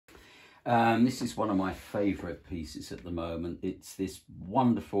This is one of my favourite pieces at the moment. It's this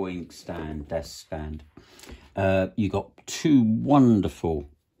wonderful inkstand, desk stand. You got two wonderful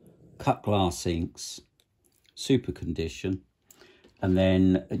cut glass inks, super condition. And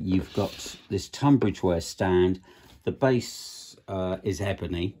then you've got this Tunbridge Ware stand. The base is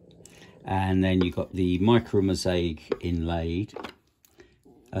ebony. And then you've got the micro mosaic inlaid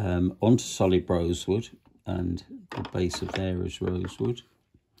onto solid rosewood. And the base of there is rosewood.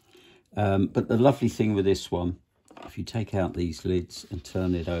 But the lovely thing with this one, if you take out these lids and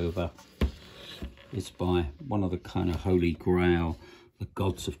turn it over, it's by one of the kind of holy grail, the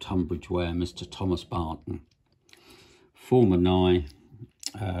gods of Tunbridge Ware, Mr. Thomas Barton. Former Nye,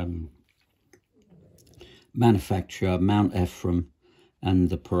 manufacturer, Mount Ephraim, and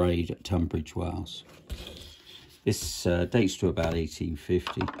the parade at Tunbridge Wales. This dates to about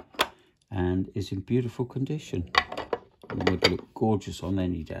 1850 and is in beautiful condition and would look gorgeous on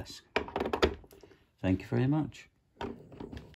any desk. Thank you very much.